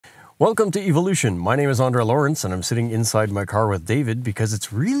Welcome to Evolution. My name is Andre Lawrence and I'm sitting inside my car with David because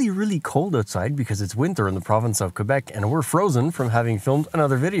it's really cold outside because it's winter in the province of Quebec and we're frozen from having filmed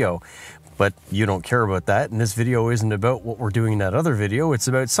another video. But you don't care about that, and this video isn't about what we're doing in that other video. It's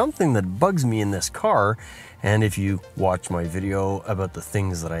about something that bugs me in this car. And if you watch my video about the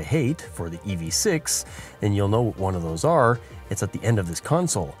things that I hate for the EV6, then you'll know what one of those are. It's at the end of this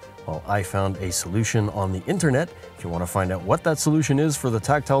console. Well, I found a solution on the internet. If you want to find out what that solution is for the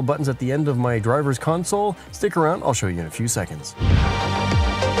tactile buttons at the end of my driver's console, stick around, I'll show you in a few seconds.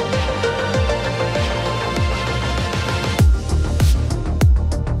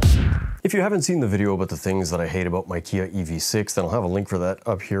 If you haven't seen the video about the things that I hate about my Kia EV6, then I'll have a link for that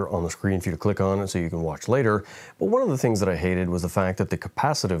up here on the screen for you to click on so you can watch later. But one of the things that I hated was the fact that the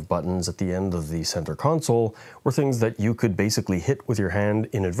capacitive buttons at the end of the center console were things that you could basically hit with your hand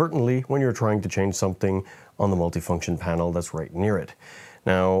inadvertently when you're trying to change something on the multifunction panel that's right near it.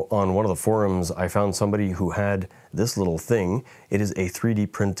 Now, on one of the forums, I found somebody who had this little thing. It is a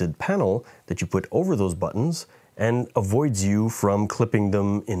 3D printed panel that you put over those buttons and avoids you from clipping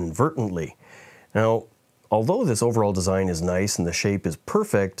them inadvertently. Now, although this overall design is nice and the shape is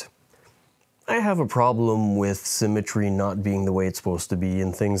perfect, I have a problem with symmetry not being the way it's supposed to be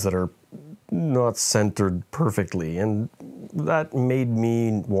and things that are not centered perfectly, and that made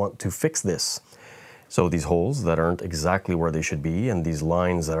me want to fix this. So these holes that aren't exactly where they should be and these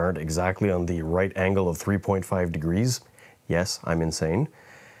lines that aren't exactly on the right angle of 3.5 degrees, yes, I'm insane.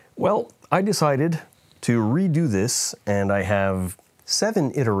 Well, I decided to redo this, and I have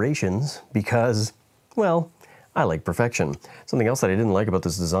 7 iterations because, well, I like perfection. Something else that I didn't like about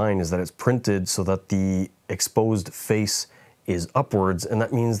this design is that it's printed so that the exposed face is upwards, and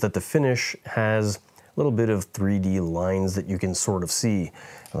that means that the finish has a little bit of 3D lines that you can sort of see.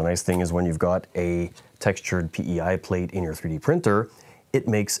 And the nice thing is when you've got a textured PEI plate in your 3D printer, it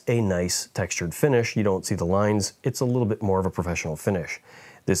makes a nice textured finish. You don't see the lines. It's a little bit more of a professional finish.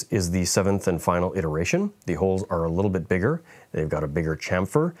 This is the 7th and final iteration. The holes are a little bit bigger. They've got a bigger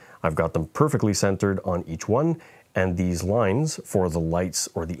chamfer. I've got them perfectly centered on each one. And these lines for the lights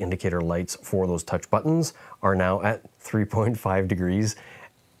or the indicator lights for those touch buttons are now at 3.5 degrees.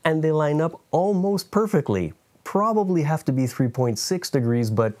 And they line up almost perfectly. Probably have to be 3.6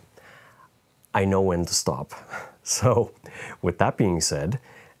 degrees, but I know when to stop. So with that being said,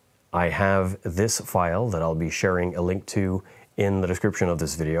 I have this file that I'll be sharing a link to in the description of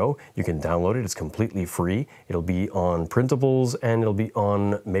this video. You can download it, it's completely free. It'll be on Printables and it'll be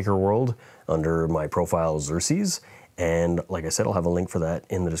on MakerWorld under my profile Xerxes. And like I said, I'll have a link for that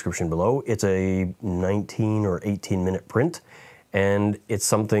in the description below. It's a 19 or 18 minute print, and it's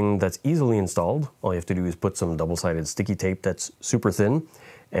something that's easily installed. All you have to do is put some double-sided sticky tape that's super thin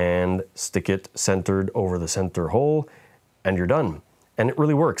and stick it centered over the center hole, and you're done. And it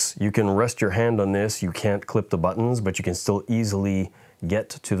really works. You can rest your hand on this. You can't clip the buttons, but you can still easily get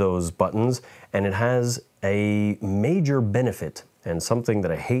to those buttons. And it has a major benefit, and something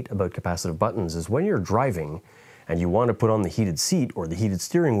that I hate about capacitive buttons is when you're driving and you want to put on the heated seat or the heated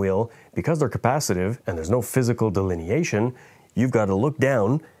steering wheel, because they're capacitive and there's no physical delineation, you've got to look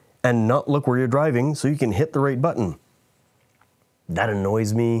down and not look where you're driving so you can hit the right button. That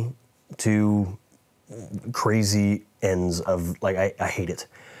annoys me to crazy ends of, like, I hate it.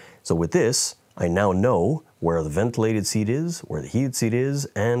 So with this, I now know where the ventilated seat is, where the heated seat is,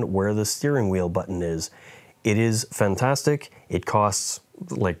 and where the steering wheel button is. It is fantastic. It costs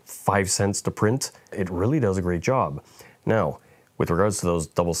like 5 cents to print. It really does a great job. Now, with regards to those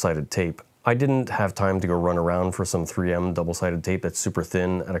double-sided tape, I didn't have time to go run around for some 3M double-sided tape that's super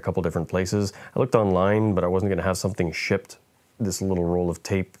thin at a couple different places. I looked online, but I wasn't gonna have something shipped, this little roll of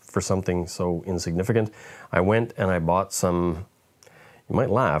tape, for something so insignificant. I went and I bought some, you might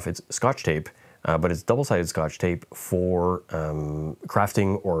laugh, it's Scotch tape, but it's double-sided Scotch tape for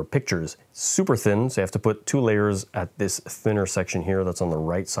crafting or pictures. It's super thin, so you have to put 2 layers at this thinner section here that's on the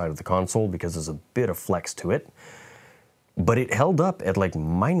right side of the console because there's a bit of flex to it. But it held up at like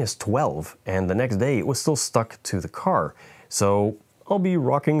 -12, and the next day it was still stuck to the car. So I'll be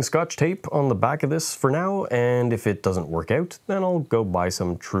rocking Scotch tape on the back of this for now, and if it doesn't work out, then I'll go buy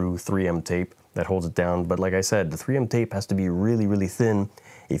some true 3M tape that holds it down. But like I said, the 3M tape has to be really thin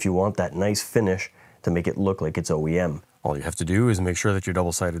if you want that nice finish to make it look like it's OEM. All you have to do is make sure that your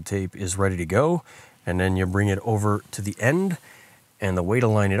double-sided tape is ready to go, and then you bring it over to the end, and the way to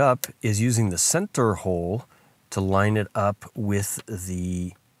line it up is using the center hole to line it up with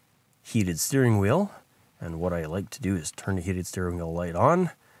the heated steering wheel. And what I like to do is turn the heated steering wheel light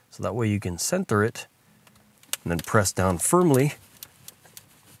on, so that way you can center it and then press down firmly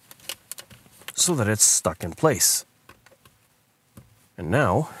so that it's stuck in place. And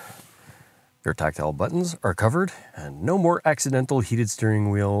now Your tactile buttons are covered, and no more accidental heated steering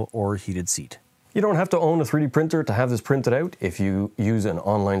wheel or heated seat. You don't have to own a 3D printer to have this printed out. If you use an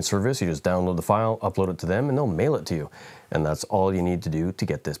online service, you just download the file, upload it to them, and they'll mail it to you. And that's all you need to do to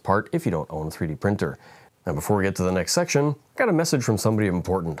get this part if you don't own a 3D printer. Now before we get to the next section, I got a message from somebody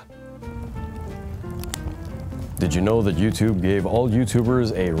important. Did you know that YouTube gave all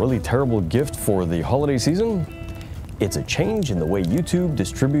YouTubers a really terrible gift for the holiday season? It's a change in the way YouTube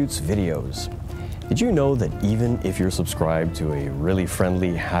distributes videos. Did you know that even if you're subscribed to a really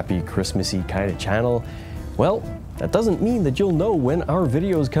friendly, happy, Christmassy kind of channel, well, that doesn't mean that you'll know when our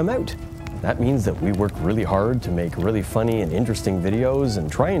videos come out. That means that we work really hard to make really funny and interesting videos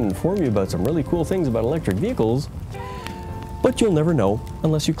and try and inform you about some really cool things about electric vehicles, but you'll never know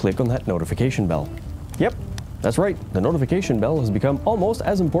unless you click on that notification bell. Yep. That's right, the notification bell has become almost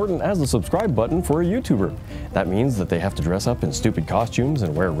as important as the subscribe button for a YouTuber. That means that they have to dress up in stupid costumes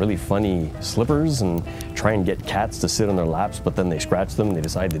and wear really funny slippers and try and get cats to sit on their laps, but then they scratch them and they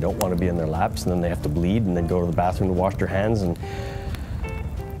decide they don't want to be in their laps, and then they have to bleed and then go to the bathroom to wash their hands. And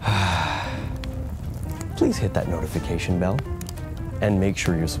please hit that notification bell and make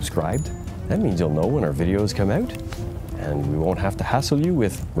sure you're subscribed. That means you'll know when our videos come out and we won't have to hassle you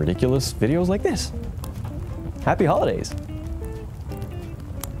with ridiculous videos like this. Happy holidays!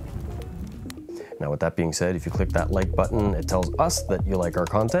 Now with that being said, if you click that like button, it tells us that you like our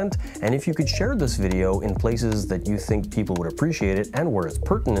content, and if you could share this video in places that you think people would appreciate it and where it's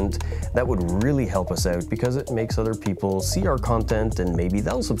pertinent, that would really help us out because it makes other people see our content and maybe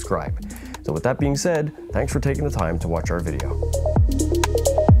they'll subscribe. So with that being said, thanks for taking the time to watch our video.